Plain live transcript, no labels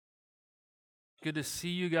Good to see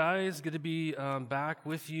you guys. Good to be back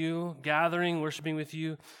with you, gathering, worshiping with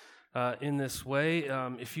you in this way.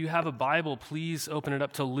 If you have a Bible, please open it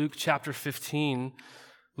up to Luke chapter 15.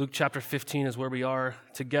 Luke chapter 15 is where we are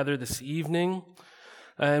together this evening.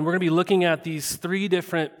 And we're going to be looking at these three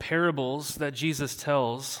different parables that Jesus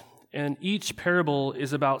tells. And each parable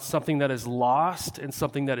is about something that is lost and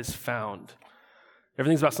something that is found.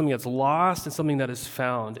 Everything's about something that's lost and something that is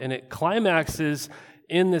found. And it climaxes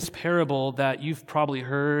in this parable that you've probably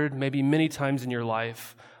heard maybe many times in your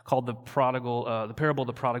life, called the parable of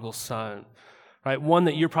the prodigal son, right? One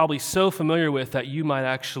that you're probably so familiar with that you might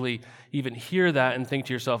actually even hear that and think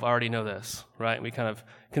to yourself, I already know this, right? We kind of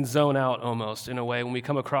can zone out almost in a way when we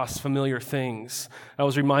come across familiar things. I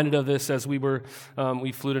was reminded of this as we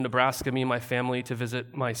flew to Nebraska, me and my family, to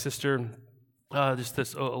visit my sister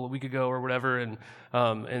just a week ago or whatever,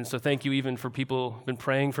 and so thank you even for people who've been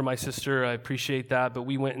praying for my sister. I appreciate that. But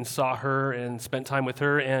we went and saw her and spent time with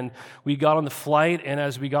her, and we got on the flight. And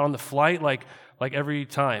as we got on the flight, like every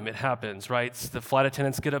time it happens, right? The flight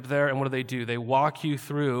attendants get up there, and what do? They walk you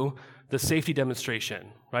through the safety demonstration,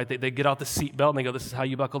 right? They get out the seatbelt and they go, this is how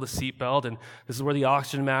you buckle the seatbelt, and this is where the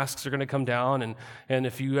oxygen masks are going to come down, and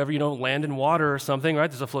if you ever land in water or something,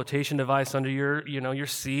 right? There's a flotation device under your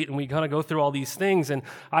seat, and we kind of go through all these things. And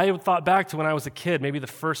I thought back to when I was a kid, maybe the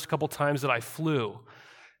first couple times that I flew,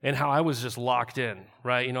 and how I was just locked in,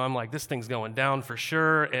 right? I'm like, this thing's going down for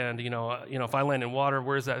sure, and if I land in water,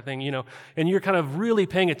 where's that thing? And you're kind of really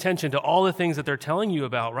paying attention to all the things that they're telling you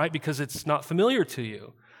about, right? Because it's not familiar to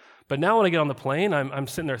you. But now when I get on the plane, I'm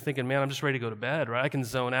sitting there thinking, man, I'm just ready to go to bed, right? I can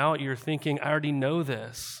zone out. You're thinking, I already know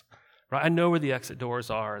this, right? I know where the exit doors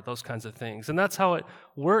are, those kinds of things. And that's how it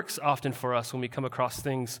works often for us when we come across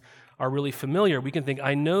things are really familiar. We can think,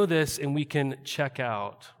 I know this, and we can check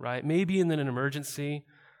out, right? Maybe in an emergency,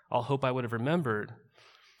 I'll hope I would have remembered.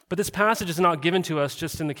 But this passage is not given to us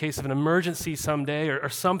just in the case of an emergency someday or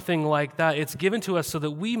something like that. It's given to us so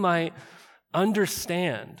that we might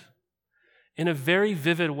understand in a very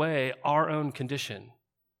vivid way our own condition.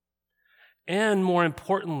 And more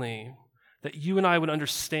importantly, that you and I would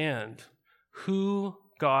understand who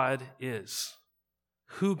God is.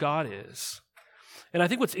 Who God is. And I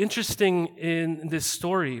think what's interesting in this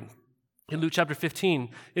story in Luke chapter 15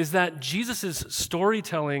 is that Jesus'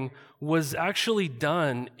 storytelling was actually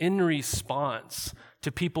done in response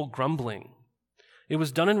to people grumbling. It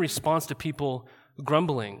was done in response to people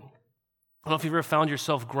grumbling. I don't know if you've ever found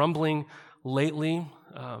yourself grumbling lately.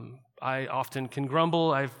 I often can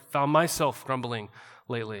grumble. I've found myself grumbling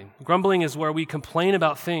lately. Grumbling is where we complain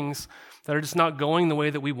about things that are just not going the way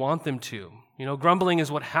that we want them to. Grumbling is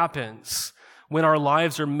what happens when our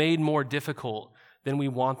lives are made more difficult than we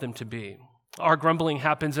want them to be. Our grumbling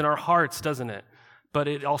happens in our hearts, doesn't it? But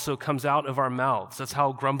it also comes out of our mouths. That's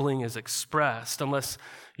how grumbling is expressed, unless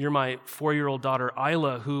you're my 4-year-old daughter,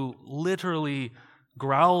 Isla, who literally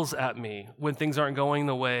growls at me when things aren't going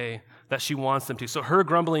the way that she wants them to. So her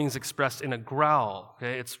grumbling is expressed in a growl.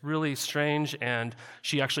 Okay? It's really strange, and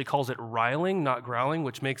she actually calls it riling, not growling,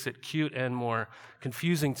 which makes it cute and more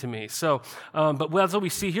confusing to me. So, but that's what we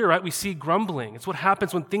see here, right? We see grumbling. It's what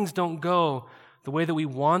happens when things don't go the way that we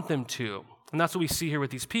want them to. And that's what we see here with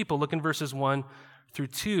these people. Look in verses 1 through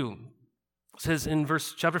 2. It says in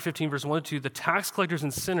chapter 15, verse 1 to 2, the tax collectors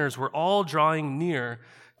and sinners were all drawing near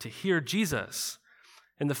to hear Jesus.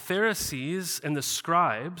 And the Pharisees and the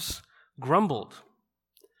scribes grumbled,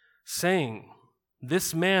 saying,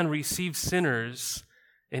 this man receives sinners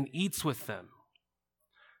and eats with them.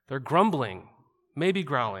 They're grumbling, maybe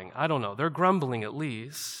growling, I don't know. They're grumbling at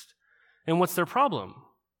least. And what's their problem?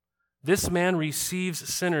 This man receives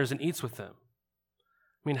sinners and eats with them.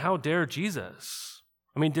 I mean, how dare Jesus?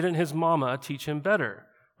 I mean, didn't his mama teach him better,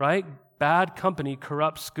 right? Bad company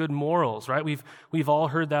corrupts good morals, right? We've all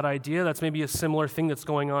heard that idea. That's maybe a similar thing that's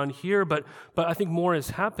going on here, but I think more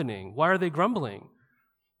is happening. Why are they grumbling?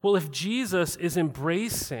 Well, if Jesus is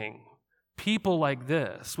embracing people like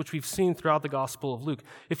this, which we've seen throughout the Gospel of Luke,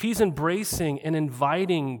 if he's embracing and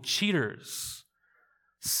inviting cheaters,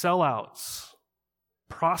 sellouts,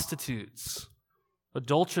 prostitutes,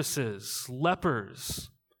 adulteresses,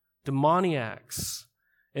 lepers, demoniacs,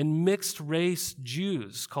 and mixed-race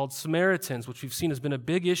Jews called Samaritans, which we've seen has been a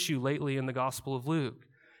big issue lately in the Gospel of Luke.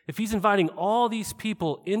 If he's inviting all these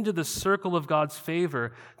people into the circle of God's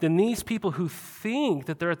favor, then these people who think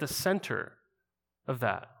that they're at the center of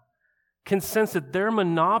that can sense that their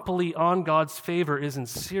monopoly on God's favor is in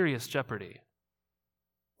serious jeopardy.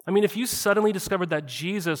 I mean, if you suddenly discovered that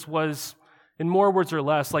Jesus was, in more words or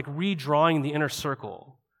less, like redrawing the inner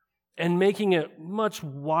circle and making it much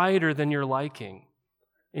wider than your liking,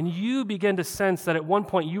 And you begin to sense that at one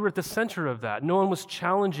point you were at the center of that. No one was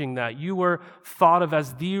challenging that. You were thought of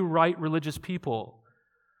as the right religious people.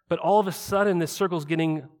 But all of a sudden, this circle is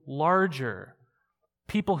getting larger.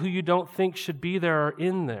 People who you don't think should be there are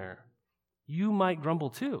in there. You might grumble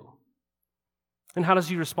too. And how does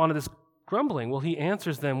he respond to this grumbling? Well, he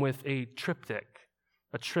answers them with a triptych.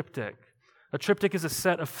 A triptych. A triptych is a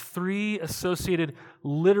set of 3 associated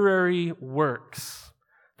literary works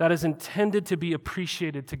that is intended to be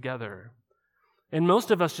appreciated together. And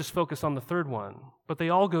most of us just focus on the third one, but they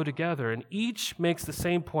all go together, and each makes the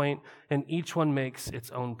same point, and each one makes its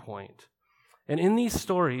own point. And in these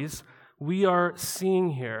stories, we are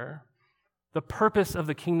seeing here the purpose of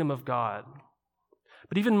the kingdom of God.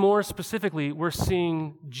 But even more specifically, we're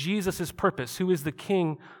seeing Jesus' purpose, who is the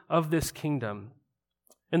king of this kingdom.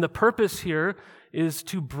 And the purpose here is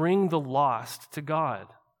to bring the lost to God.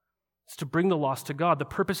 It's to bring the lost to God. The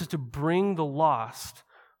purpose is to bring the lost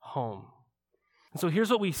home. And so here's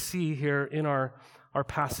what we see here in our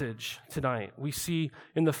passage tonight. We see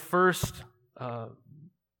in the first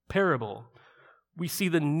parable, we see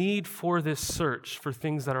the need for this search for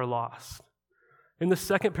things that are lost. In the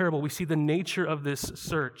second parable, we see the nature of this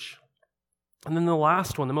search. And then the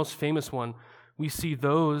last one, the most famous one, we see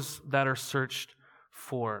those that are searched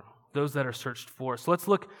for. Those that are searched for. So let's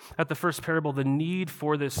look at the first parable, the need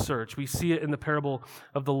for this search. We see it in the parable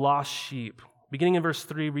of the lost sheep. Beginning in verse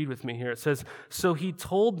 3, read with me here. It says, "So he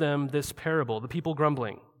told them this parable," the people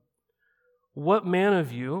grumbling. "What man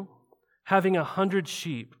of you, having 100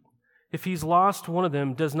 sheep, if he's lost one of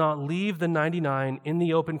them, does not leave the 99 in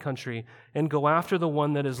the open country and go after the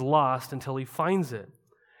one that is lost until he finds it?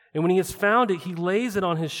 And when he has found it, he lays it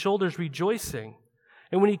on his shoulders, rejoicing.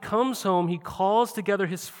 And when he comes home, he calls together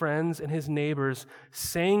his friends and his neighbors,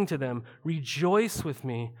 saying to them, 'Rejoice with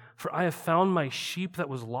me, for I have found my sheep that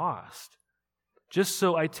was lost.' Just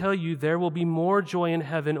so I tell you, there will be more joy in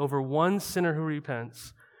heaven over one sinner who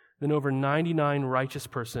repents than over 99 righteous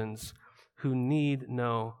persons who need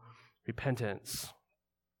no repentance."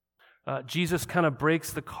 Jesus kind of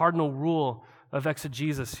breaks the cardinal rule of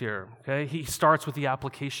exegesis here. Okay, he starts with the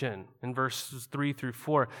application in verses 3 through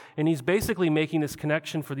 4, and he's basically making this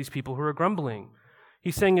connection for these people who are grumbling.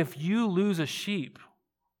 He's saying, if you lose a sheep,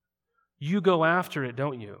 you go after it,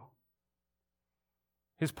 don't you?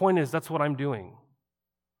 His point is, that's what I'm doing.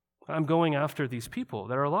 I'm going after these people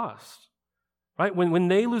that are lost. Right? When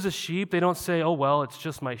they lose a sheep, they don't say, "Oh, well, it's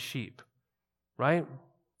just my sheep." Right?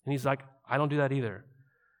 And he's like, I don't do that either.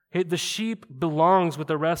 The sheep belongs with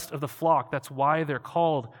the rest of the flock. That's why they're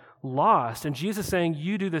called lost. And Jesus is saying,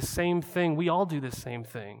 you do the same thing. We all do the same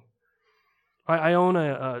thing. I own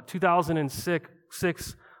a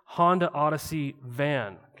 2006 Honda Odyssey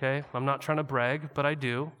van. Okay, I'm not trying to brag, but I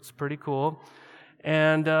do. It's pretty cool.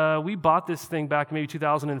 And we bought this thing back in maybe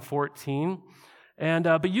 2014.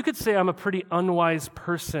 But you could say I'm a pretty unwise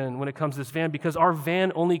person when it comes to this van because our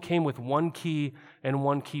van only came with one key and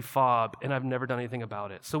one key fob, and I've never done anything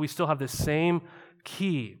about it. So we still have the same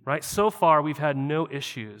key, right? So far, we've had no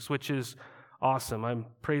issues, which is awesome. I'm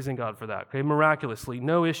praising God for that. Okay, miraculously,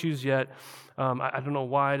 no issues yet. I don't know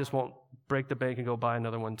why. I just won't break the bank and go buy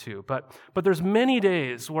another one too. But there's many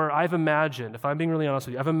days where I've imagined, if I'm being really honest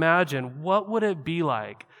with you, I've imagined what would it be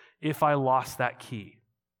like if I lost that key?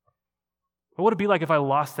 What would it be like if I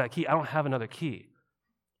lost that key? I don't have another key,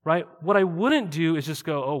 right? What I wouldn't do is just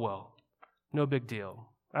go, oh, well, no big deal.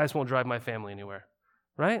 I just won't drive my family anywhere,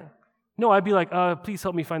 right? No, I'd be like, please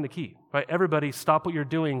help me find the key, right? Everybody stop what you're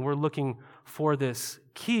doing. We're looking for this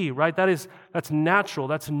key, right? That's natural.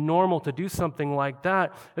 That's normal to do something like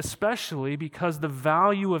that, especially because the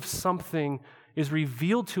value of something is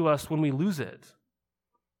revealed to us when we lose it.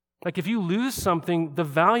 Like if you lose something, the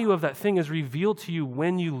value of that thing is revealed to you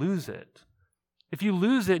when you lose it. If you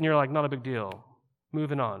lose it and you're like, not a big deal,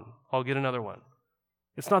 moving on, I'll get another one.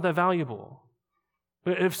 It's not that valuable.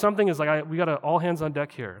 But if something is like, we got all hands on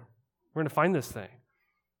deck here, we're going to find this thing.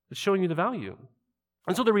 It's showing you the value.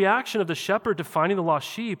 And so the reaction of the shepherd to finding the lost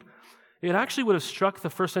sheep, it actually would have struck the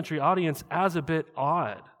first century audience as a bit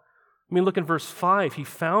odd. I mean, look in verse 5. He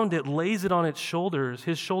found it, lays it on its shoulders,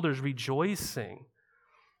 his shoulders rejoicing.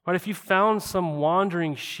 Right? If you found some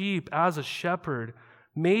wandering sheep as a shepherd,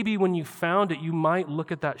 maybe when you found it, you might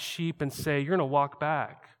look at that sheep and say, you're going to walk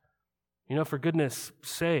back. For goodness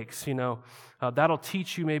sakes, that'll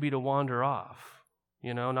teach you maybe to wander off.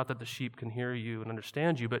 Not that the sheep can hear you and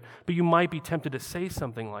understand you, but you might be tempted to say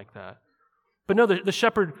something like that. But no, the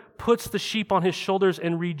shepherd puts the sheep on his shoulders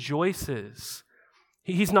and rejoices.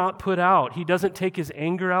 He's not put out. He doesn't take his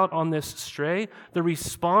anger out on this stray. The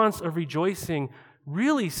response of rejoicing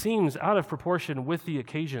really seems out of proportion with the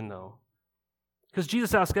occasion, though. Because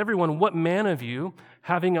Jesus asked everyone, what man of you,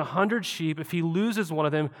 having 100 sheep, if he loses one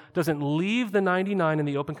of them, doesn't leave the 99 in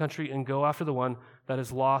the open country and go after the one that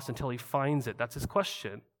is lost until he finds it? That's his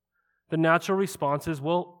question. The natural response is,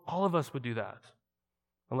 well, all of us would do that,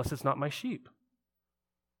 unless it's not my sheep.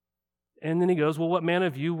 And then he goes, well, what man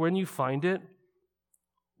of you, when you find it,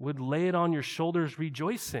 would lay it on your shoulders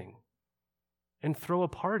rejoicing and throw a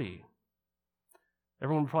party?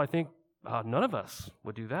 Everyone would probably think, none of us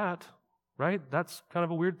would do that. Right? That's kind of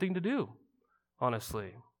a weird thing to do,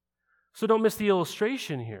 honestly. So don't miss the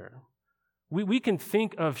illustration here. We can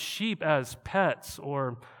think of sheep as pets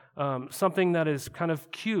or something that is kind of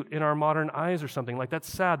cute in our modern eyes or something. Like,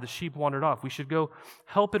 that's sad, the sheep wandered off. We should go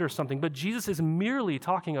help it or something. But Jesus is merely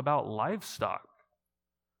talking about livestock.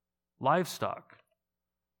 Livestock.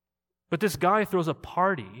 But this guy throws a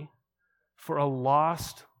party for a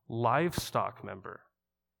lost livestock member.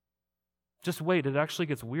 Just wait, it actually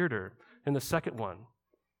gets weirder in the second one.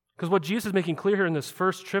 Because what Jesus is making clear here in this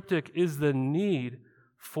first triptych is the need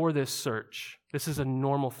for this search. This is a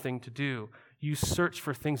normal thing to do. You search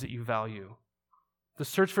for things that you value. The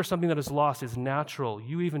search for something that is lost is natural.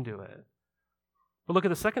 You even do it. But look at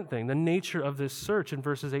the second thing, the nature of this search in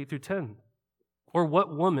verses 8 through 10. Or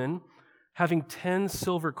what woman, having 10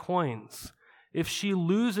 silver coins, if she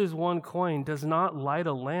loses one coin, does not light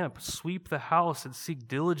a lamp, sweep the house, and seek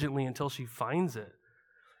diligently until she finds it?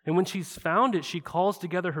 And when she's found it, she calls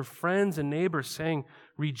together her friends and neighbors, saying,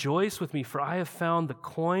 rejoice with me, for I have found the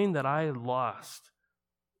coin that I had lost.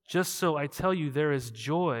 Just so I tell you, there is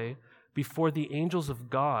joy before the angels of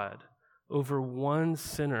God over one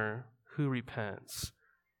sinner who repents.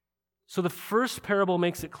 So the first parable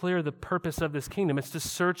makes it clear the purpose of this kingdom. It's to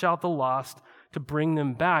search out the lost, to bring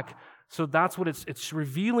them back. So that's what it's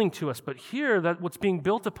revealing to us. But here, that what's being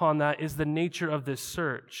built upon that is the nature of this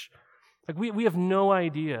search. Like, we have no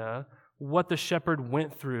idea what the shepherd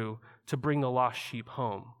went through to bring the lost sheep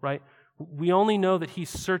home, right? We only know that he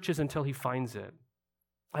searches until he finds it.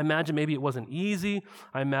 I imagine maybe it wasn't easy.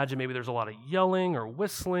 I imagine maybe there's a lot of yelling or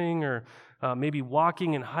whistling or maybe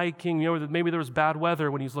walking and hiking. Maybe there was bad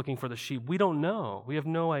weather when he's looking for the sheep. We don't know. We have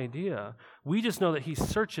no idea. We just know that he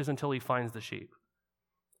searches until he finds the sheep.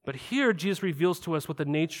 But here, Jesus reveals to us what the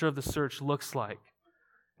nature of the search looks like.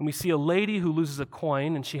 And we see a lady who loses a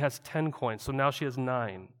coin, and she has 10 coins, so now she has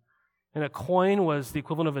 9. And a coin was the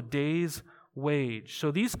equivalent of a day's wage. So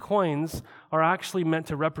these coins are actually meant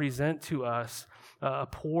to represent to us a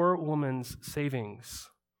poor woman's savings.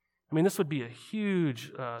 I mean, this would be a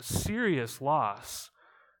huge, serious loss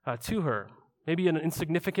to her. Maybe an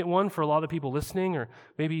insignificant one for a lot of the people listening, or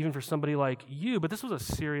maybe even for somebody like you, but this was a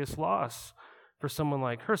serious loss for someone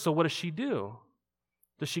like her. So what does she do?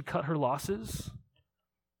 Does she cut her losses?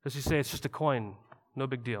 Does she say, it's just a coin, no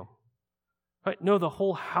big deal? Right? No, the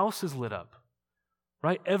whole house is lit up.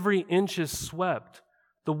 Right? Every inch is swept.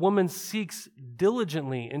 The woman seeks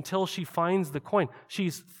diligently until she finds the coin.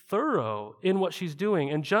 She's thorough in what she's doing.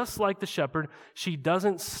 And just like the shepherd, she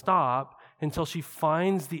doesn't stop until she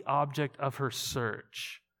finds the object of her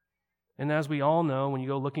search. And as we all know, when you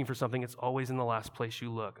go looking for something, it's always in the last place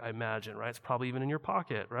you look, I imagine, right? It's probably even in your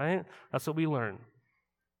pocket, right? That's what we learn.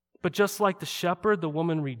 But just like the shepherd, the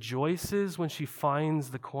woman rejoices when she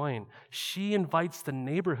finds the coin. She invites the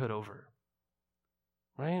neighborhood over,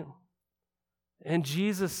 right? And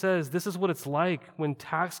Jesus says this is what it's like when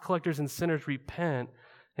tax collectors and sinners repent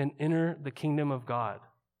and enter the kingdom of God.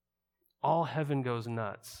 All heaven goes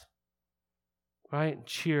nuts, right?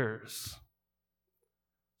 Cheers.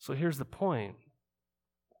 So here's the point.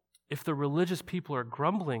 If the religious people are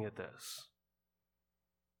grumbling at this,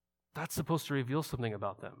 that's supposed to reveal something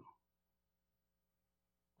about them.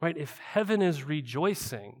 Right? If heaven is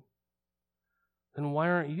rejoicing, then why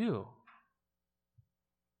aren't you?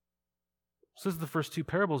 So this is the first two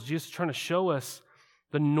parables. Jesus is trying to show us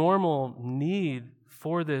the normal need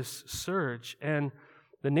for this search. And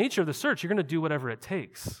the nature of the search, you're going to do whatever it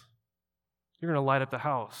takes. You're going to light up the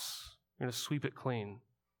house. You're going to sweep it clean.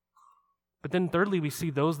 But then thirdly, we see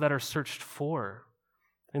those that are searched for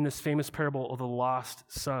in this famous parable of the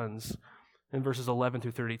lost sons in verses 11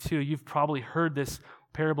 through 32. You've probably heard this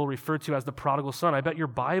parable referred to as the prodigal son. I bet your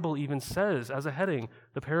Bible even says, as a heading,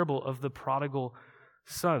 the parable of the prodigal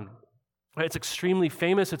son. It's extremely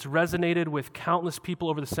famous. It's resonated with countless people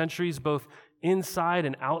over the centuries, both inside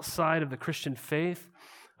and outside of the Christian faith.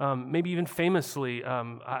 Maybe even famously,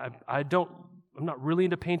 I'm not really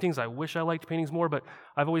into paintings. I wish I liked paintings more, but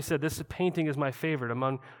I've always said this painting is my favorite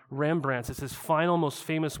among Rembrandt's. It's his final, most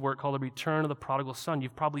famous work called The Return of the Prodigal Son.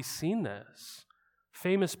 You've probably seen this.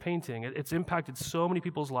 Famous painting. It's impacted so many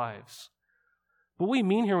people's lives. But what we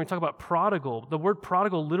mean here when we talk about prodigal, the word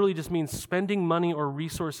prodigal literally just means spending money or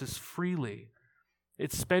resources freely.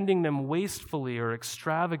 It's spending them wastefully or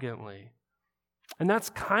extravagantly. And that's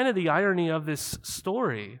kind of the irony of this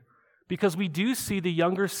story, because we do see the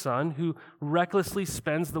younger son who recklessly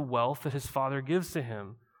spends the wealth that his father gives to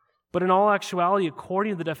him. But in all actuality,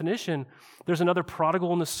 according to the definition, there's another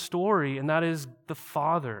prodigal in the story, and that is the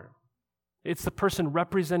father. It's the person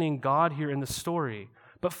representing God here in the story,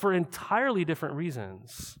 but for entirely different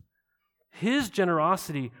reasons. His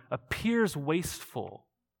generosity appears wasteful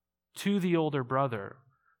to the older brother,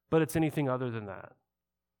 but it's anything other than that.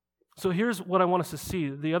 So here's what I want us to see.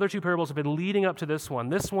 The other two parables have been leading up to this one.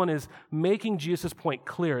 This one is making Jesus' point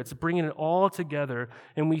clear. It's bringing it all together,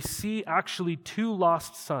 and we see actually two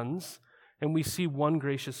lost sons, and we see one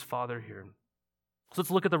gracious father here. So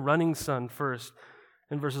let's look at the running son first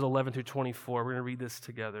in verses 11 through 24. We're going to read this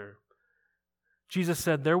together. Jesus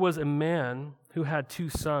said, "There was a man who had 2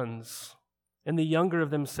 sons, and the younger of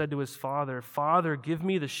them said to his father, 'Father, give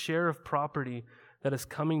me the share of property that is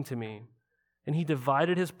coming to me.' And he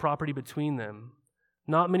divided his property between them.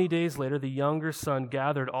 Not many days later, the younger son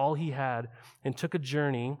gathered all he had and took a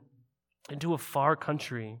journey into a far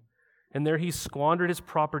country. And there he squandered his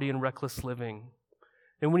property in reckless living.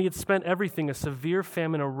 And when he had spent everything, a severe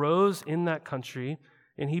famine arose in that country,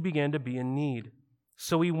 and he began to be in need.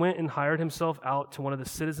 So he went and hired himself out to one of the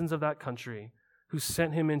citizens of that country, who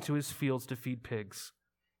sent him into his fields to feed pigs.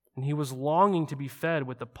 And he was longing to be fed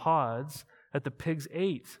with the pods that the pigs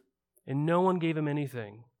ate, and no one gave him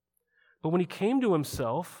anything. But when he came to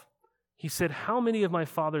himself, he said, 'How many of my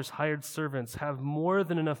father's hired servants have more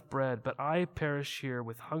than enough bread, but I perish here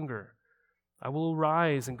with hunger? I will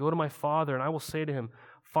arise and go to my father, and I will say to him,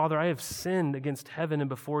 Father, I have sinned against heaven and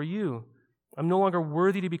before you. I'm no longer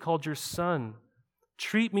worthy to be called your son.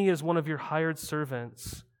 Treat me as one of your hired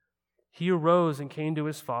servants.' He arose and came to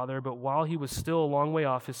his father, but while he was still a long way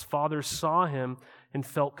off, his father saw him and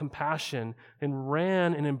felt compassion, and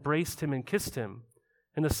ran and embraced him and kissed him.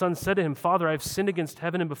 And the son said to him, 'Father, I have sinned against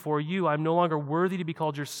heaven and before you. I am no longer worthy to be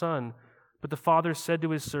called your son.' But the father said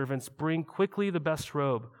to his servants, 'Bring quickly the best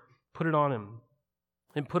robe, put it on him,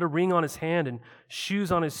 and put a ring on his hand and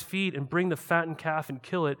shoes on his feet, and bring the fattened calf and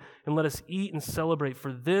kill it, and let us eat and celebrate.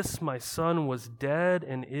 For this my son was dead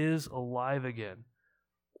and is alive again.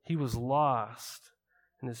 He was lost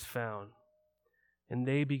and is found.' And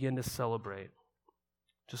they begin to celebrate,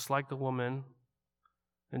 just like the woman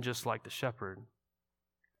and just like the shepherd."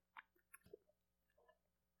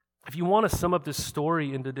 If you want to sum up this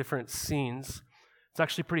story into different scenes, it's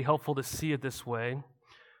actually pretty helpful to see it this way.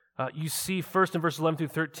 You see first in verse 11 through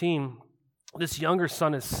 13, this younger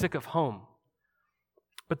son is sick of home.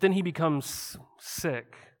 But then he becomes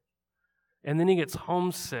sick, and then he gets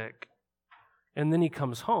homesick, and then he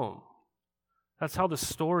comes home. That's how the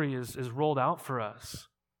story is rolled out for us.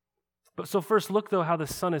 But so first look, though, how the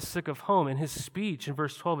son is sick of home, and his speech in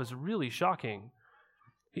verse 12 is really shocking.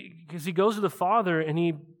 Because he goes to the father and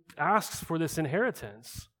he asks for this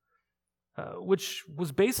inheritance, which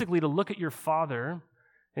was basically to look at your father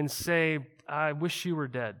and say, "I wish you were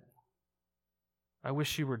dead. I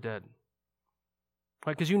wish you were dead."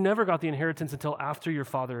 Right? Because you never got the inheritance until after your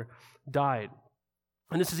father died.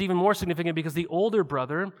 And this is even more significant because the older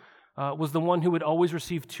brother was the one who would always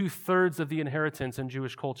receive 2/3 of the inheritance in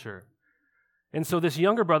Jewish culture. And so this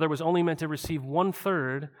younger brother was only meant to receive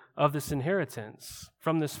 1/3 of this inheritance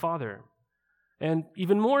from this father. And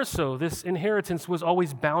even more so, this inheritance was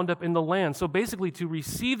always bound up in the land. So basically, to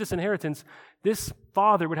receive this inheritance, this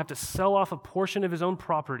father would have to sell off a portion of his own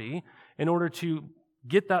property in order to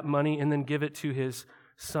get that money and then give it to his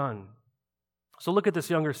son. So look at this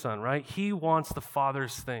younger son, right? He wants the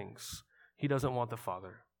father's things. He doesn't want the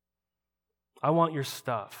father. "I want your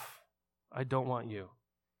stuff. I don't want you."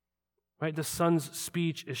 Right? The son's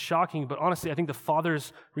speech is shocking, but honestly, I think the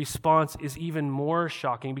father's response is even more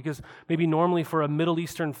shocking, because maybe normally for a Middle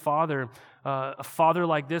Eastern father, a father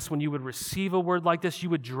like this, when you would receive a word like this,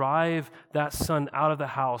 you would drive that son out of the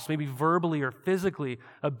house, maybe verbally or physically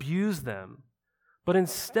abuse them. But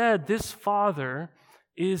instead, this father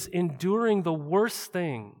is enduring the worst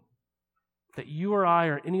thing that you or I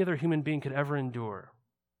or any other human being could ever endure,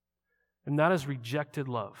 and that is rejected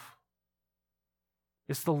love.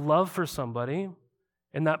 It's the love for somebody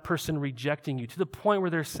and that person rejecting you to the point where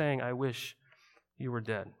they're saying, "I wish you were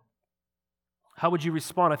dead." How would you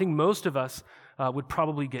respond? I think most of us would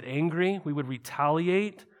probably get angry. We would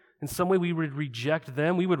retaliate. In some way, we would reject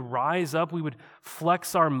them. We would rise up. We would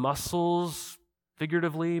flex our muscles,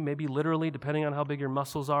 figuratively, maybe literally, depending on how big your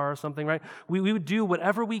muscles are or something, right? We would do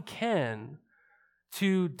whatever we can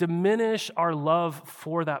to diminish our love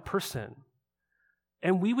for that person.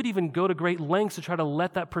 And we would even go to great lengths to try to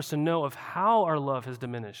let that person know of how our love has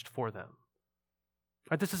diminished for them.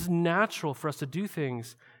 Right? This is natural for us to do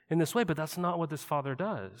things in this way, but that's not what this father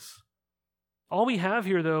does. All we have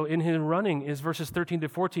here, though, in his running is verses 13 to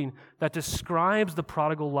 14 that describes the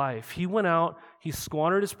prodigal life. He went out, he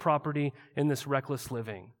squandered his property in this reckless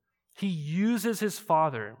living. He uses his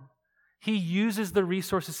father. He uses the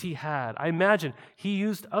resources he had. I imagine he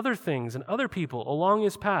used other things and other people along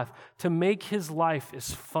his path to make his life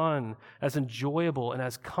as fun, as enjoyable, and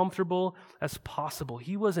as comfortable as possible.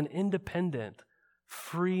 He was an independent,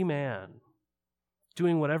 free man,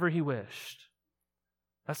 doing whatever he wished.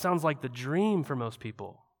 That sounds like the dream for most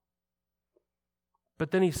people.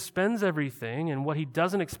 But then he spends everything, and what he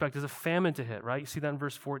doesn't expect is a famine to hit, right? You see that in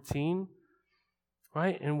verse 14,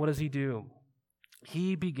 right? And what does he do?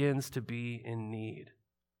 He begins to be in need.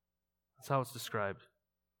 That's how it's described.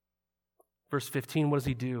 Verse 15, what does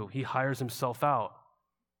he do? He hires himself out.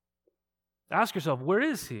 Ask yourself, where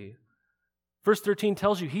is he? Verse 13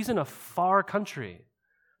 tells you he's in a far country.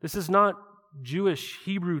 This is not Jewish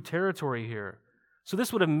Hebrew territory here. So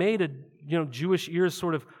this would have made Jewish ears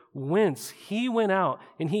sort of wince. He went out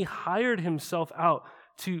and he hired himself out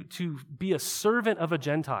to be a servant of a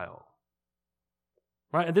Gentile.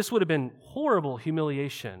 Right? And this would have been horrible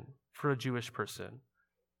humiliation for a Jewish person.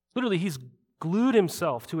 Literally, he's glued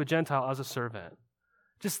himself to a Gentile as a servant.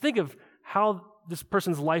 Just think of how this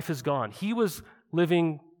person's life has gone. He was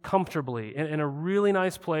living comfortably in a really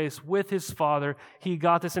nice place with his father. He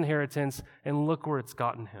got this inheritance, and look where it's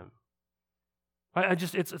gotten him.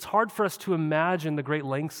 It's hard for us to imagine the great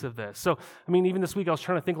lengths of this. So, even this week I was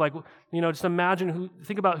trying to think just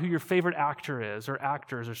think about who your favorite actor is or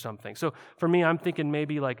actors or something. So for me, I'm thinking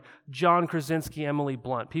maybe like John Krasinski, Emily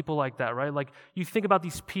Blunt, people like that, right? Like you think about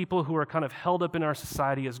these people who are kind of held up in our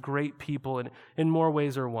society as great people in more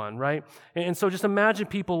ways or one, right? And so just imagine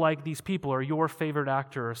people like these people or your favorite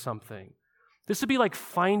actor or something. This would be like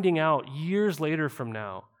finding out years later from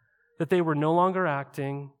now that they were no longer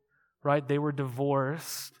acting, right? They were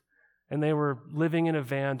divorced, and they were living in a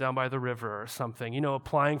van down by the river or something,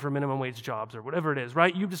 applying for minimum wage jobs or whatever it is,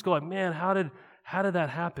 right? You just go like, man, how did that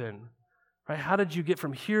happen? Right? How did you get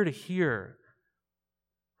from here to here?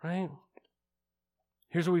 Right?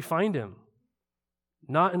 Here's where we find him.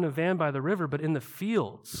 Not in a van by the river, but in the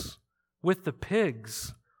fields with the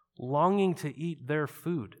pigs, longing to eat their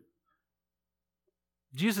food.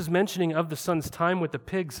 Jesus' mentioning of the son's time with the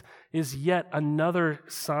pigs is yet another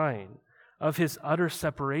sign of his utter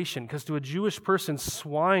separation, because to a Jewish person,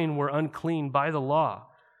 swine were unclean by the law.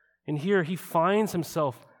 And here he finds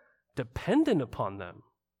himself dependent upon them,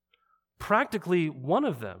 practically one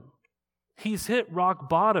of them. He's hit rock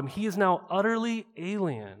bottom. He is now utterly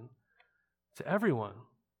alien to everyone.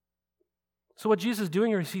 So what Jesus is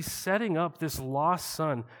doing here is he's setting up this lost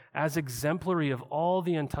son as exemplary of all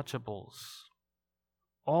the untouchables,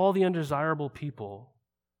 all the undesirable people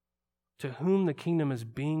to whom the kingdom is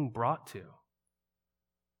being brought to.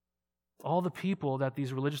 All the people that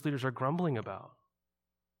these religious leaders are grumbling about.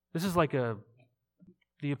 This is like the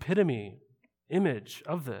epitome image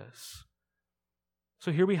of this.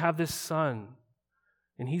 So here we have this son,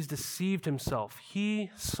 and he's deceived himself.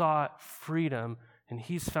 He sought freedom, and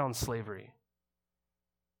he's found slavery.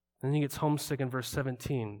 And then he gets homesick in verse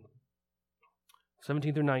 17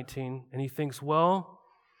 through 19, and he thinks, well,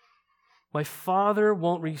 my father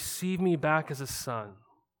won't receive me back as a son,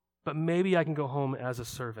 but maybe I can go home as a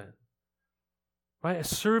servant. Right?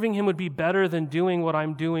 Serving him would be better than doing what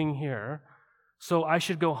I'm doing here, so I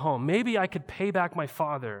should go home. Maybe I could pay back my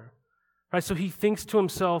father. Right? So he thinks to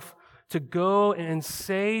himself to go and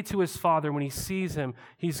say to his father when he sees him,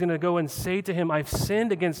 he's going to go and say to him, I've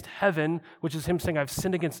sinned against heaven, which is him saying, I've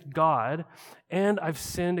sinned against God, and I've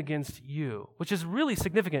sinned against you, which is really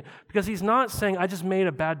significant because he's not saying, I just made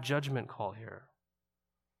a bad judgment call here.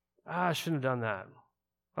 I shouldn't have done that.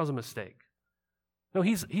 That was a mistake. No,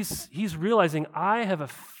 he's realizing, I have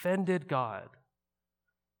offended God,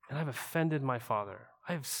 and I've offended my father.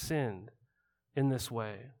 I have sinned in this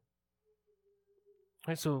way.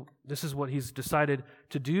 Right, so this is what he's decided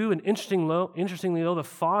to do. And interestingly, though, the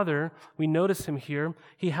father, we notice him here,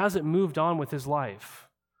 he hasn't moved on with his life.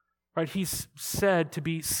 Right? He's said to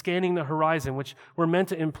be scanning the horizon, which we're meant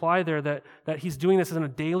to imply there that he's doing this on a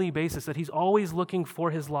daily basis, that he's always looking for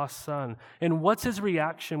his lost son. And what's his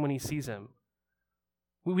reaction when he sees him?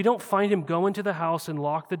 We don't find him go into the house and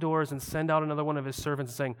lock the doors and send out another one of his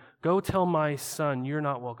servants saying, go tell my son you're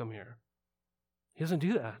not welcome here. He doesn't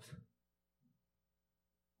do that.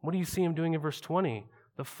 What do you see him doing in verse 20?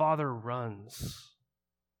 The father runs.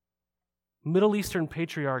 Middle Eastern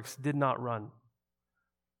patriarchs did not run.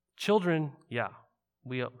 Children, yeah.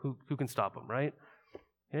 Who can stop him, right?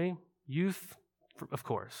 Okay, youth, of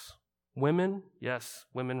course. Women, yes,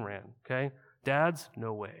 women ran, okay? Dads,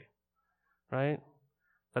 no way, right?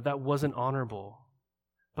 That wasn't honorable.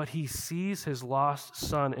 But he sees his lost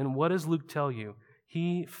son, and what does Luke tell you?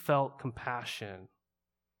 He felt compassion.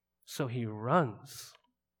 So he runs.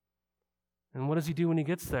 And what does he do when he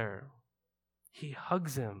gets there? He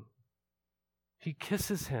hugs him. He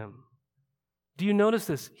kisses him. Do you notice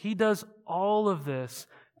this? He does all of this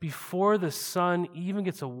before the son even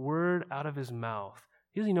gets a word out of his mouth.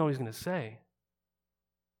 He doesn't even know what he's going to say.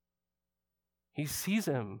 He sees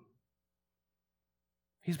him.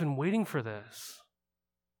 He's been waiting for this.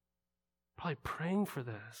 Probably praying for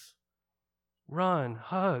this. Run,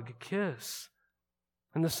 hug, kiss.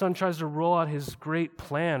 And the son tries to roll out his great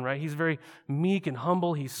plan, right? He's very meek and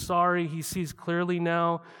humble. He's sorry. He sees clearly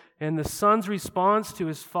now. And the son's response to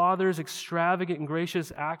his father's extravagant and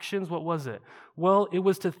gracious actions, what was it? Well, it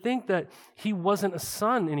was to think that he wasn't a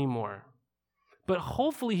son anymore. But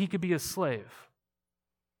hopefully he could be a slave.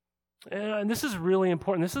 And this is really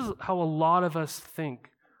important. This is how a lot of us think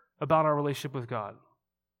about our relationship with God.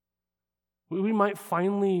 We might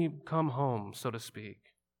finally come home, so to speak.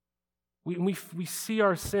 We see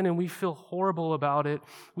our sin and we feel horrible about it.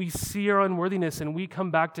 We see our unworthiness and we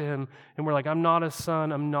come back to him and we're like, I'm not a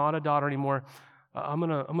son, I'm not a daughter anymore. I'm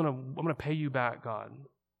gonna pay you back, God.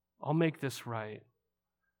 I'll make this right.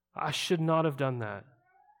 I should not have done that.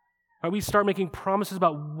 Right, we start making promises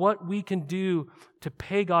about what we can do to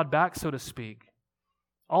pay God back, so to speak.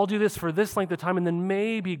 I'll do this for this length of time, and then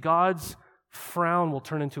maybe God's frown will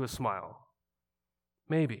turn into a smile.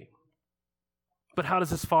 Maybe. But how does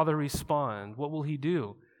this father respond? What will he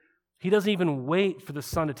do? He doesn't even wait for the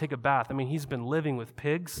son to take a bath. I mean, he's been living with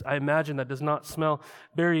pigs. I imagine that does not smell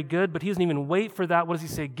very good, but he doesn't even wait for that. What does he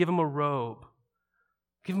say? Give him a robe.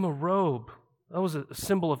 Give him a robe. That was a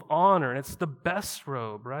symbol of honor, and it's the best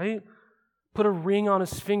robe, right? Put a ring on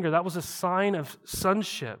his finger. That was a sign of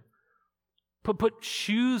sonship. Put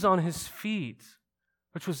shoes on his feet,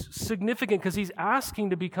 which was significant because he's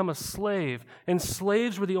asking to become a slave, and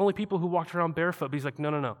slaves were the only people who walked around barefoot. But he's like,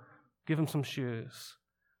 no, give him some shoes.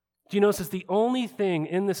 Do you notice it's the only thing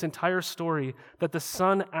in this entire story that the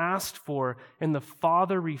son asked for and the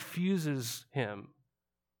father refuses him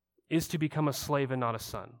is to become a slave and not a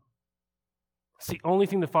son. It's the only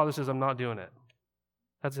thing the father says, I'm not doing it.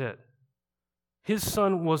 That's it. His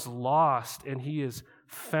son was lost and he is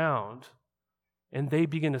found, and they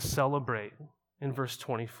begin to celebrate in verse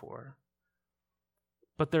 24.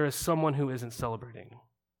 But there is someone who isn't celebrating.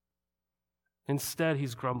 Instead,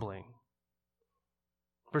 he's grumbling.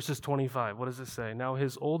 Verses 25, what does it say? Now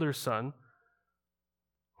his older son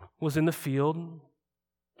was in the field,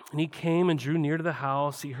 and he came and drew near to the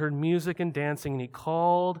house. He heard music and dancing, and he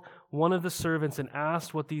called one of the servants and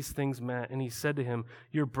asked what these things meant. And he said to him,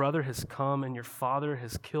 your brother has come, and your father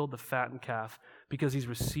has killed the fattened calf, because he's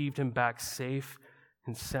received him back safe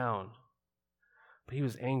and sound. But he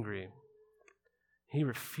was angry. He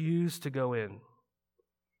refused to go in.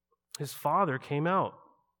 His father came out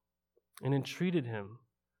and entreated him.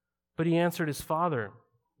 But he answered his father,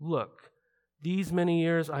 look, these many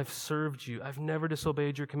years I've served you. I've never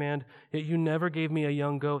disobeyed your command, yet you never gave me a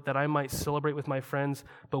young goat that I might celebrate with my friends.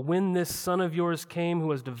 But when this son of yours came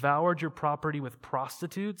who has devoured your property with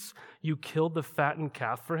prostitutes, you killed the fattened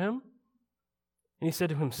calf for him? And he said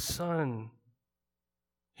to him, son,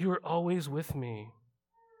 you are always with me,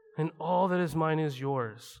 and all that is mine is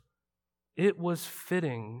yours. It was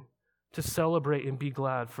fitting to celebrate and be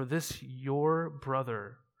glad, for this your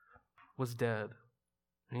brother was dead,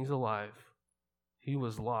 and he's alive. He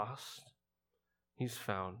was lost. He's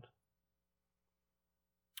found.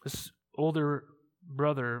 This older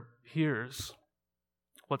brother hears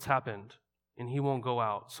what's happened, and he won't go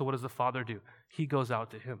out. So what does the father do? He goes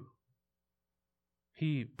out to him.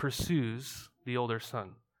 He pursues the older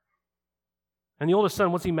son. And the older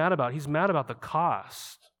son, what's he mad about? He's mad about the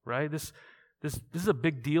cost, right? This is a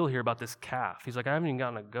big deal here about this calf. He's like, I haven't even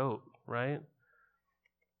gotten a goat, right?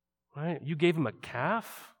 Right? You gave him a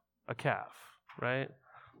calf, right?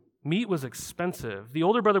 Meat was expensive. The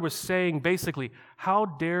older brother was saying basically, how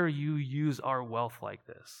dare you use our wealth like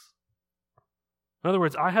this? In other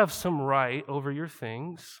words, I have some right over your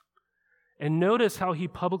things. And notice how he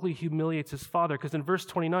publicly humiliates his father, because in verse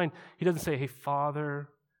 29, he doesn't say, hey, father.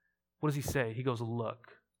 What does he say? He goes, look.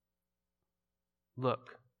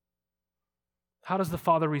 Look. How does the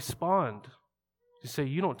father respond? You say,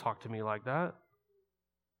 you don't talk to me like that.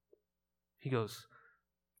 He goes,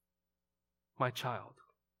 my child.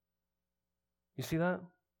 You see that?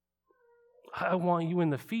 I want you in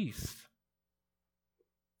the feast.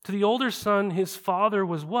 To the older son, his father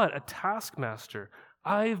was what? A taskmaster.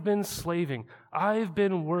 I've been slaving. I've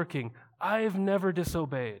been working. I've never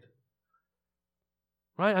disobeyed.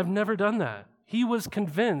 Right? I've never done that. He was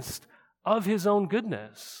convinced of his own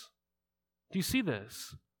goodness. Do you see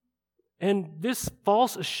this? And this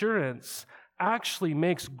false assurance actually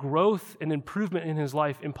makes growth and improvement in his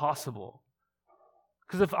life impossible.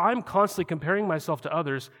 Because if I'm constantly comparing myself to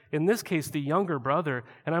others, in this case, the younger brother,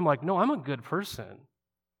 and I'm like, no, I'm a good person.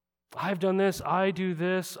 I've done this, I do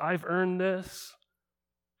this, I've earned this.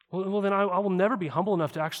 Well, then I will never be humble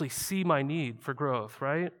enough to actually see my need for growth,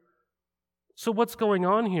 right? So what's going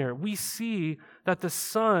on here? We see that the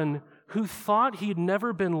son who thought he'd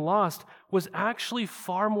never been lost was actually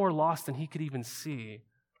far more lost than he could even see.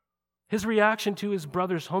 His reaction to his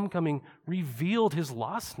brother's homecoming revealed his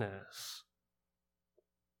lostness.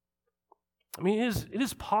 I mean, it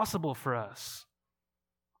is possible for us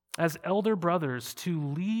as elder brothers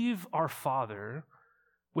to leave our father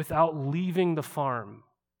without leaving the farm.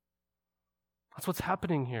 That's what's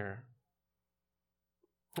happening here.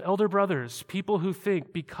 Elder brothers, people who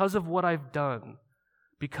think because of what I've done,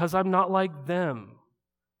 because I'm not like them,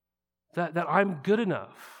 that I'm good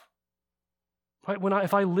enough. Right?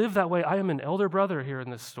 If I live that way, I am an elder brother here in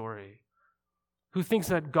this story who thinks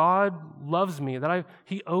that God loves me, that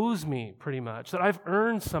He owes me pretty much, that I've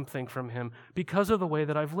earned something from Him because of the way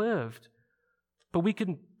that I've lived. But we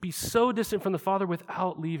can be so distant from the Father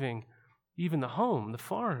without leaving even the home, the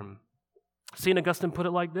farm. St. Augustine put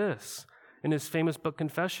it like this in his famous book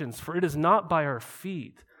Confessions, "For it is not by our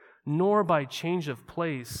feet, nor by change of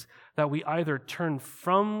place, that we either turn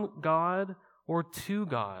from God or to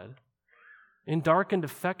God. In darkened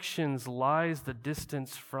affections lies the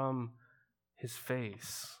distance from His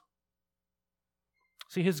face."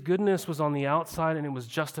 See, His goodness was on the outside and it was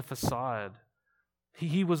just a facade.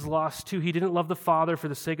 He was lost too. He didn't love the Father for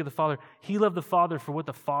the sake of the Father. He loved the Father for what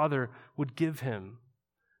the Father would give him.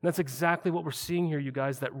 And that's exactly what we're seeing here, you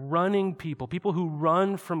guys, that running people who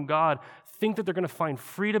run from God, think that they're going to find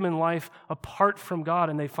freedom in life apart from God,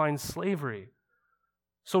 and they find slavery.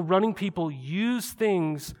 So running people use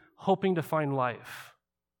things hoping to find life.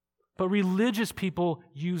 But religious people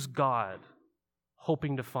use God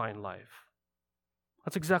hoping to find life.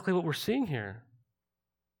 That's exactly what we're seeing here.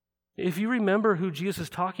 If you remember who Jesus is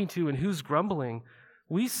talking to and who's grumbling,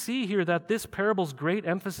 we see here that this parable's great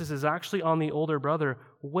emphasis is actually on the older brother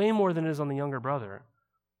way more than it is on the younger brother.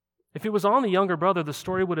 If it was on the younger brother, the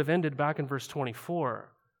story would have ended back in verse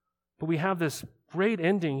 24. But we have this great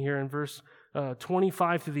ending here in verse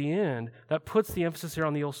 25 to the end that puts the emphasis here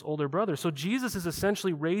on the older brother. So Jesus is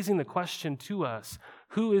essentially raising the question to us,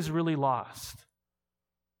 who is really lost?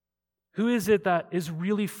 Who is it that is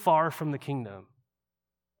really far from the kingdom?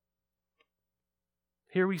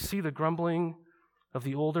 Here we see the grumbling of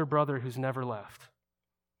the older brother who's never left.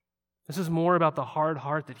 This is more about the hard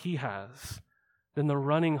heart that he has than the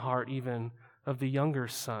running heart even of the younger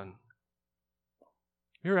son.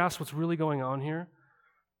 You ever asked what's really going on here?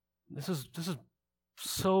 This is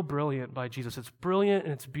so brilliant by Jesus. It's brilliant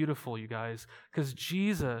and it's beautiful, you guys, because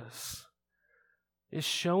Jesus is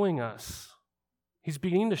showing us, He's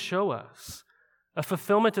beginning to show us a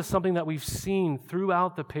fulfillment to something that we've seen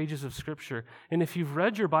throughout the pages of Scripture. And if you've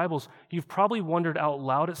read your Bibles, you've probably wondered out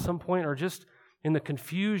loud at some point, or just in the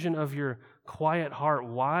confusion of your quiet heart,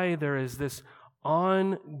 why there is this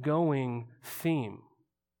ongoing theme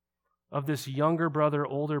of this younger brother,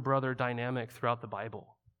 older brother dynamic throughout the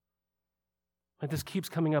Bible. Like this keeps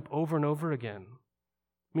coming up over and over again.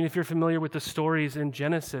 I mean, if you're familiar with the stories in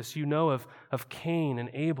Genesis, you know of Cain and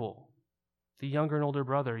Abel, the younger and older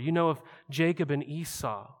brother. You know of Jacob and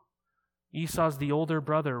Esau. Esau's the older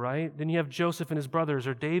brother, right? Then you have Joseph and his brothers,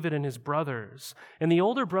 or David and his brothers. And the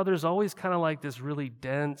older brother is always kind of like this really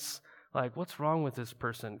dense, like, what's wrong with this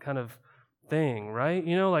person kind of thing, right?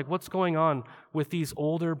 You know, like, what's going on with these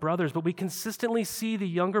older brothers? But we consistently see the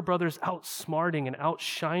younger brothers outsmarting and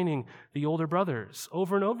outshining the older brothers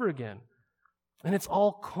over and over again. And it's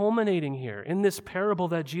all culminating here in this parable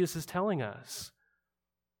that Jesus is telling us.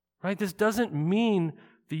 Right? This doesn't mean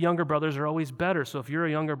the younger brothers are always better. So if you're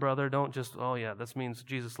a younger brother, don't just, oh yeah, that means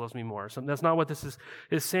Jesus loves me more. So that's not what this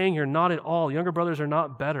is saying here. Not at all. Younger brothers are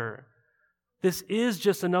not better. This is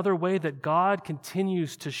just another way that God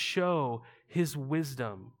continues to show His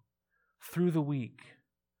wisdom through the weak,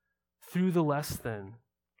 through the less than.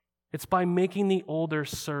 It's by making the older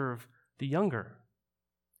serve the younger.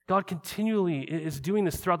 God continually is doing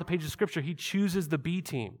this throughout the pages of Scripture. He chooses the B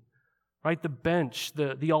team. Right? The bench,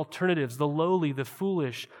 the alternatives, the lowly, the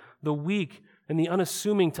foolish, the weak, and the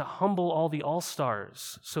unassuming to humble all the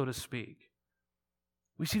all-stars, so to speak.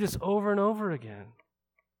 We see this over and over again.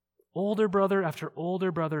 Older brother after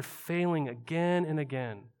older brother failing again and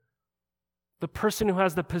again. The person who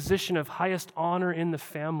has the position of highest honor in the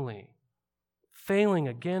family, failing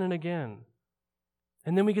again and again.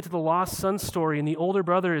 And then we get to the lost son story, and the older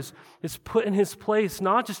brother is put in his place,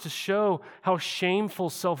 not just to show how shameful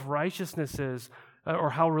self-righteousness is,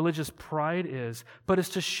 or how religious pride is, but is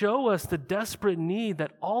to show us the desperate need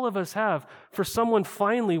that all of us have for someone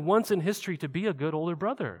finally, once in history, to be a good older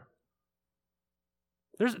brother.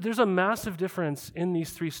 There's a massive difference in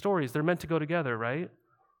these three stories. They're meant to go together, right?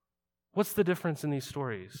 What's the difference in these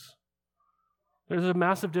stories? There's a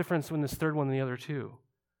massive difference in this third one than the other two.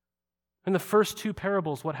 In the first two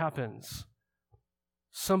parables, what happens?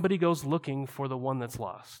 Somebody goes looking for the one that's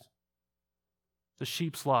lost. The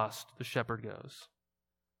sheep's lost, the shepherd goes.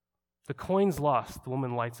 The coin's lost, the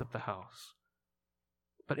woman lights up the house.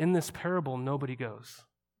 But in this parable, nobody goes.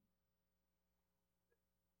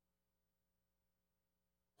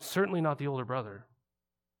 Certainly not the older brother.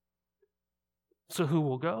 So who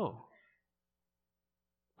will go?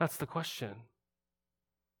 That's the question.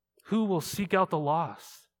 Who will seek out the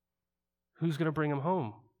lost? Who's going to bring him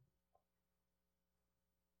home?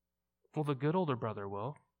 Well, the good older brother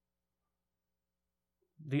will.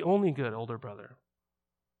 The only good older brother.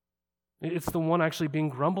 It's the one actually being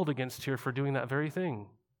grumbled against here for doing that very thing.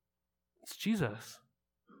 It's Jesus.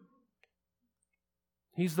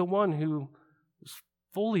 He's the one who is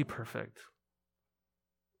fully perfect,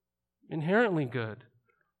 inherently good,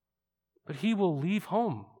 but he will leave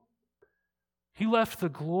home. He left the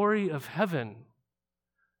glory of heaven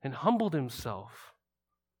and humbled himself.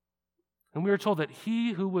 And we are told that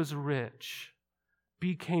he who was rich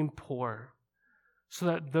became poor, so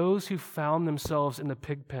that those who found themselves in the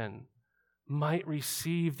pig pen might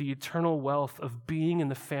receive the eternal wealth of being in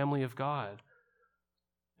the family of God.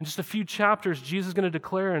 In just a few chapters, Jesus is going to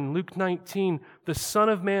declare in Luke 19, the Son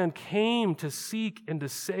of Man came to seek and to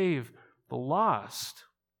save the lost.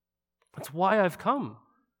 That's why I've come.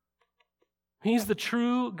 He's the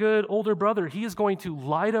true good older brother. He is going to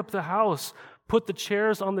light up the house, put the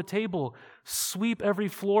chairs on the table, sweep every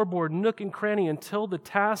floorboard, nook and cranny until the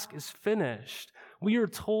task is finished. We are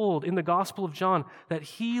told in the Gospel of John that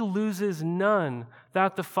he loses none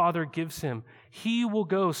that the Father gives him. He will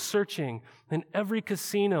go searching in every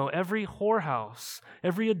casino, every whorehouse,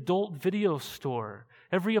 every adult video store,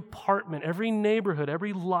 every apartment, every neighborhood,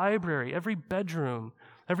 every library, every bedroom,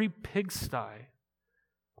 every pigsty,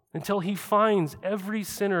 until he finds every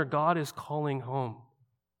sinner God is calling home.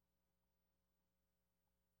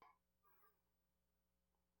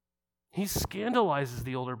 He scandalizes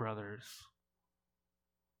the older brothers.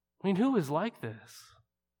 I mean, who is like this?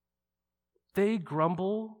 They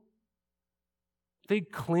grumble, they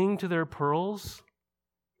cling to their pearls,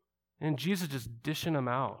 and Jesus just dishing them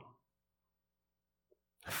out.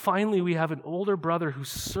 Finally, we have an older brother who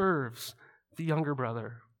serves the younger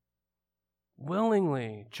brother.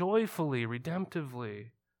 Willingly, joyfully, redemptively.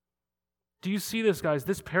 Do you see this, guys?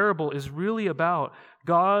 This parable is really about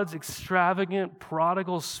God's extravagant,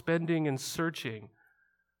 prodigal spending and searching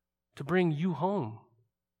to bring you home.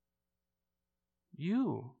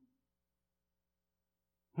 You.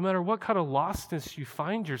 No matter what kind of lostness you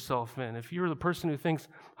find yourself in, if you're the person who thinks,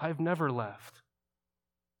 I've never left,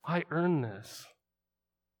 I earned this,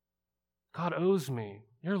 God owes me,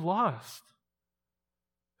 you're lost.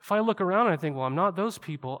 If I look around and I think, well, I'm not those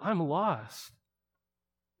people, I'm lost.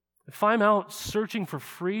 If I'm out searching for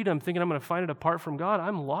freedom, thinking I'm going to find it apart from God,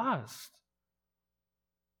 I'm lost.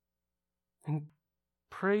 And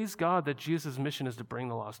praise God that Jesus' mission is to bring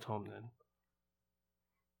the lost home then.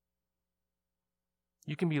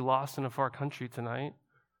 You can be lost in a far country tonight,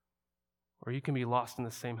 or you can be lost in the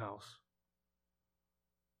same house.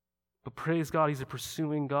 But praise God, he's a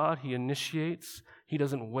pursuing God. He initiates. He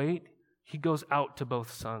doesn't wait. He goes out to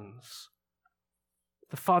both sons.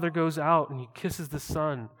 The father goes out and he kisses the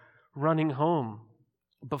son, running home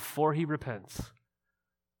before he repents.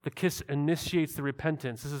 The kiss initiates the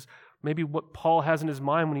repentance. This is maybe what Paul has in his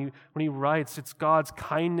mind when he writes, it's God's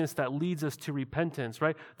kindness that leads us to repentance,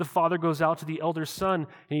 right? The father goes out to the elder son, and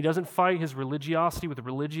he doesn't fight his religiosity with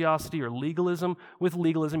religiosity or legalism with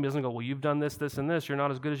legalism. He doesn't go, well, you've done this, this, and this. You're not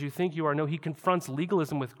as good as you think you are. No, he confronts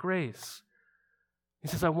legalism with grace. He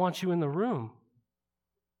says, I want you in the room.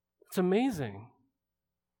 It's amazing.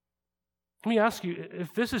 Let me ask you,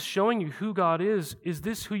 if this is showing you who God is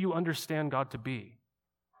this who you understand God to be?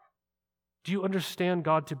 Do you understand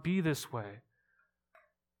God to be this way?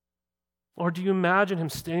 Or do you imagine him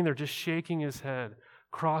standing there just shaking his head,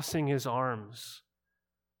 crossing his arms?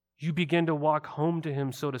 You begin to walk home to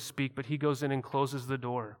him, so to speak, but he goes in and closes the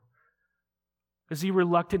door. Is he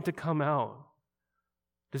reluctant to come out?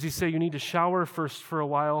 Does he say you need to shower first for a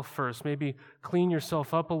while first, maybe clean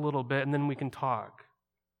yourself up a little bit, and then we can talk?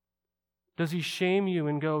 Does he shame you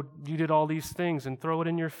and go, you did all these things, and throw it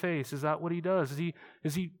in your face? Is that what he does?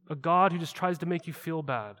 Is he a God who just tries to make you feel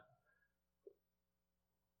bad?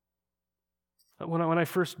 When I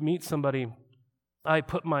first meet somebody, I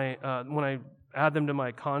put when I add them to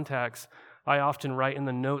my contacts, I often write in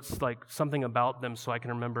the notes like something about them so I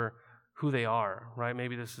can remember who they are, right?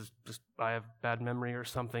 Maybe this is just I have bad memory or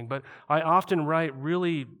something, but I often write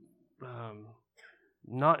really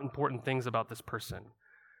not important things about this person.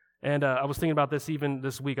 And I was thinking about this even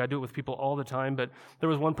this week. I do it with people all the time, but there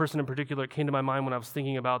was one person in particular that came to my mind when I was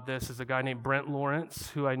thinking about this. Is a guy named Brent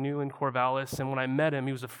Lawrence, who I knew in Corvallis, and when I met him,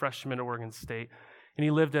 he was a freshman at Oregon State, and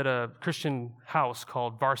he lived at a Christian house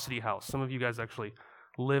called Varsity House. Some of you guys actually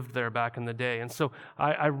lived there back in the day. And so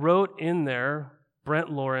I wrote in there,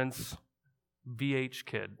 Brent Lawrence, VH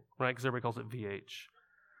kid, right? Because everybody calls it VH.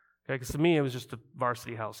 Okay, because to me, it was just a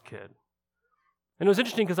Varsity House kid. And it was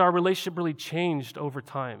interesting because our relationship really changed over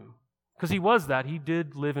time. Because he was that. He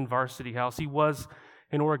did live in Varsity House. He was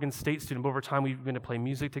an Oregon State student. But over time, we began to play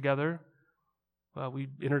music together. We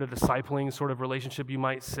entered a discipling sort of relationship, you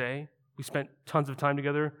might say. We spent tons of time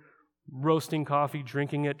together, roasting coffee,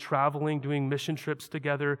 drinking it, traveling, doing mission trips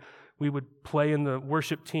together. We would play in the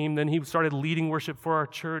worship team. Then he started leading worship for our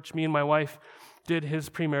church. Me and my wife did his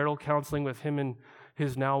premarital counseling with him and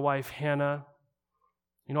his now wife, Hannah.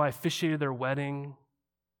 You know, I officiated their wedding.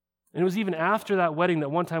 And it was even after that wedding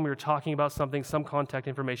that one time we were talking about something, some contact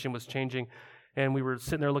information was changing, and we were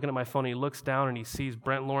sitting there looking at my phone, and he looks down and he sees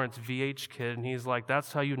Brent Lawrence, VH kid, and he's like,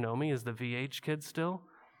 that's how you know me, is the VH kid still?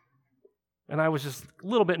 And I was just a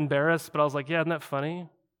little bit embarrassed, but I was like, yeah, isn't that funny?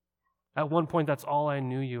 At one point, that's all I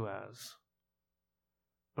knew you as.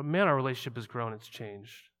 But man, our relationship has grown, it's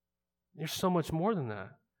changed. There's so much more than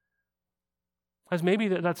that. As maybe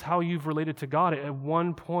that's how you've related to God. At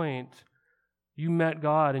one point, you met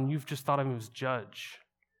God and you've just thought of him as judge.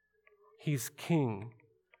 He's king.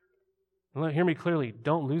 And hear me clearly,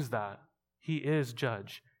 don't lose that. He is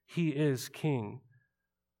judge. He is king.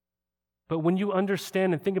 But when you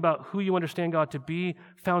understand and think about who you understand God to be,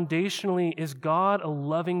 foundationally, is God a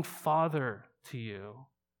loving father to you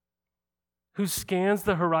who scans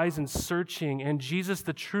the horizon searching, and Jesus,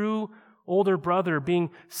 the true older brother, being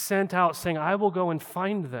sent out saying, I will go and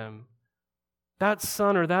find them. That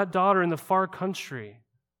son or that daughter in the far country.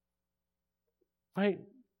 Right?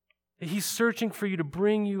 He's searching for you to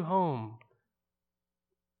bring you home.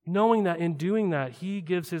 Knowing that in doing that, he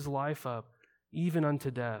gives his life up, even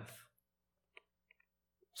unto death.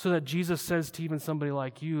 So that Jesus says to even somebody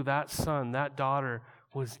like you, that son, that daughter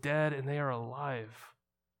was dead and they are alive.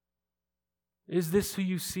 Is this who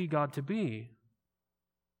you see God to be?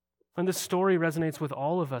 And this story resonates with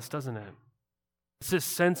all of us, doesn't it? It's this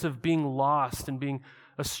sense of being lost and being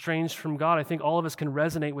estranged from God. I think all of us can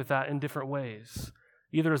resonate with that in different ways,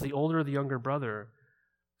 either as the older or the younger brother.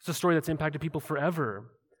 It's a story that's impacted people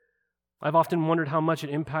forever. I've often wondered how much it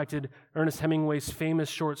impacted Ernest Hemingway's famous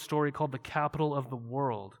short story called The Capital of the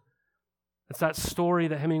World. It's that story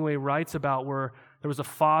that Hemingway writes about where there was a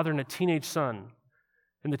father and a teenage son.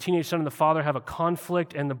 And the teenage son and the father have a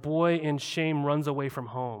conflict, and the boy in shame runs away from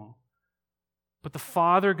home. But the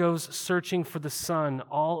father goes searching for the son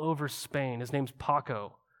all over Spain. His name's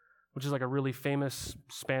Paco, which is like a really famous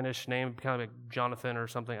Spanish name, kind of like Jonathan or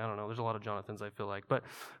something. I don't know. There's a lot of Jonathans, I feel like. But,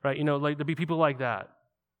 right, you know, like there'd be people like that.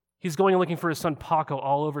 He's going and looking for his son Paco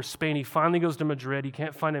all over Spain. He finally goes to Madrid. He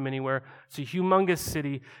can't find him anywhere. It's a humongous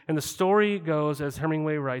city. And the story goes, as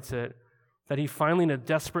Hemingway writes it, that he finally, in a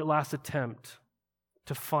desperate last attempt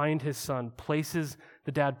to find his son,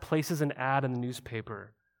 the dad places an ad in the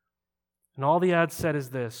newspaper. And all the ad said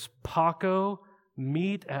is this: Paco,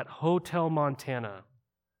 meet at Hotel Montana,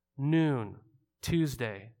 noon,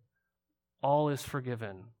 Tuesday. All is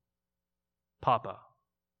forgiven. Papa.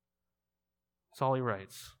 That's all he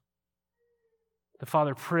writes. The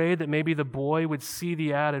father prayed that maybe the boy would see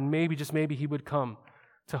the ad and maybe, just maybe, he would come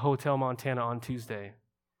to Hotel Montana on Tuesday.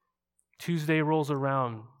 Tuesday rolls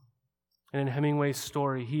around, and in Hemingway's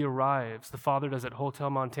story, he arrives. The father does at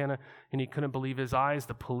Hotel Montana, and he couldn't believe his eyes.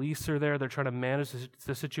 The police are there. They're trying to manage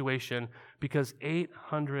the situation because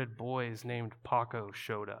 800 boys named Paco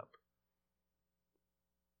showed up.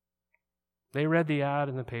 They read the ad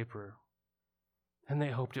in the paper, and they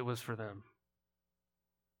hoped it was for them.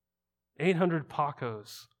 800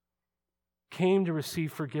 Pacos came to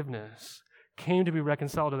receive forgiveness, came to be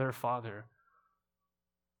reconciled to their father.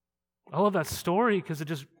 I love that story because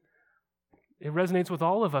it resonates with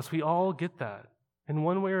all of us. We all get that in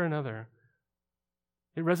one way or another.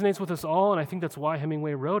 It resonates with us all, and I think that's why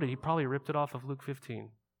Hemingway wrote it. He probably ripped it off of Luke 15.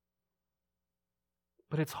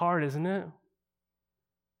 But it's hard, isn't it?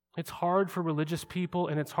 It's hard for religious people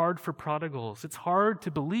and it's hard for prodigals. It's hard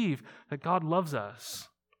to believe that God loves us.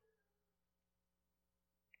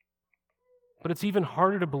 But it's even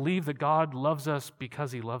harder to believe that God loves us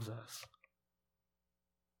because he loves us.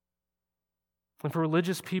 And for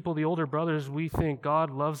religious people, the older brothers, we think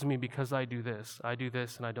God loves me because I do this,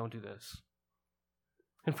 and I don't do this.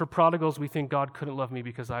 And for prodigals, we think God couldn't love me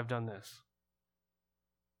because I've done this.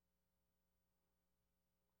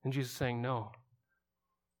 And Jesus is saying, no.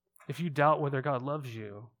 If you doubt whether God loves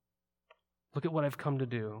you, look at what I've come to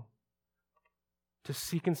do, to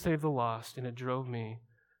seek and save the lost, and it drove me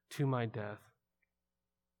to my death.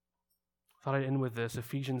 I thought I'd end with this.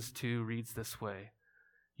 Ephesians 2 reads this way.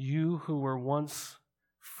 You who were once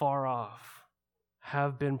far off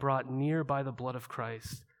have been brought near by the blood of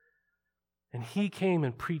Christ. And he came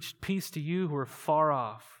and preached peace to you who are far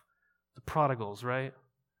off, the prodigals, right?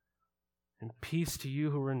 And peace to you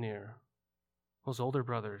who are near, those older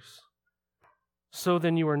brothers. So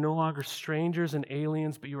then you are no longer strangers and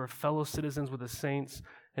aliens, but you are fellow citizens with the saints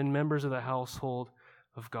and members of the household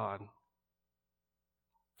of God.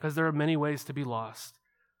 Because there are many ways to be lost.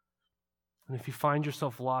 And if you find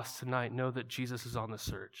yourself lost tonight, know that Jesus is on the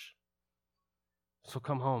search. So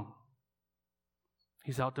come home.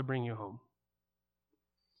 He's out to bring you home.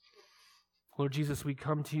 Lord Jesus, we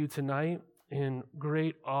come to you tonight in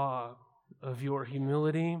great awe of your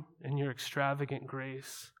humility and your extravagant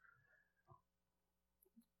grace.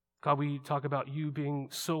 God, we talk about you being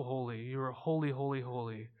so holy. You are holy, holy,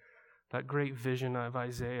 holy. That great vision of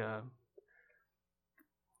Isaiah,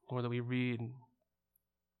 Lord, that we read.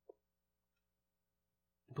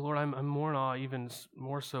 But Lord, I'm more in awe, even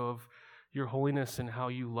more so, of your holiness and how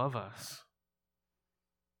you love us.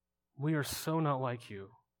 We are so not like you.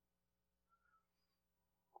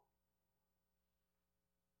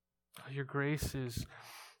 Your grace is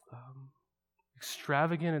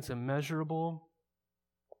extravagant, it's immeasurable.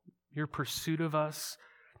 Your pursuit of us,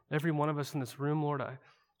 every one of us in this room, Lord,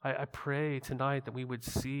 I pray tonight that we would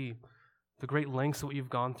see the great lengths that you've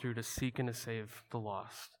gone through to seek and to save the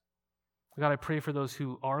lost. God, I pray for those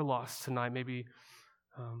who are lost tonight, maybe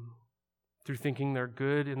through thinking they're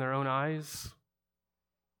good in their own eyes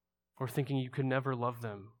or thinking you could never love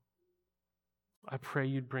them. I pray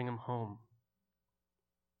you'd bring them home.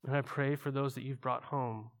 And I pray for those that you've brought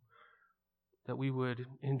home that we would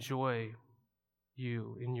enjoy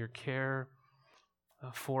you in your care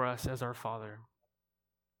for us as our Father.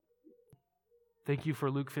 Thank you for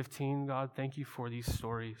Luke 15, God. Thank you for these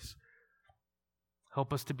stories.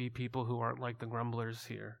 Help us to be people who aren't like the grumblers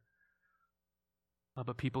here,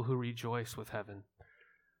 but people who rejoice with heaven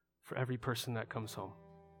for every person that comes home.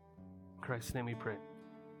 In Christ's name we pray.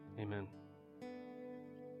 Amen.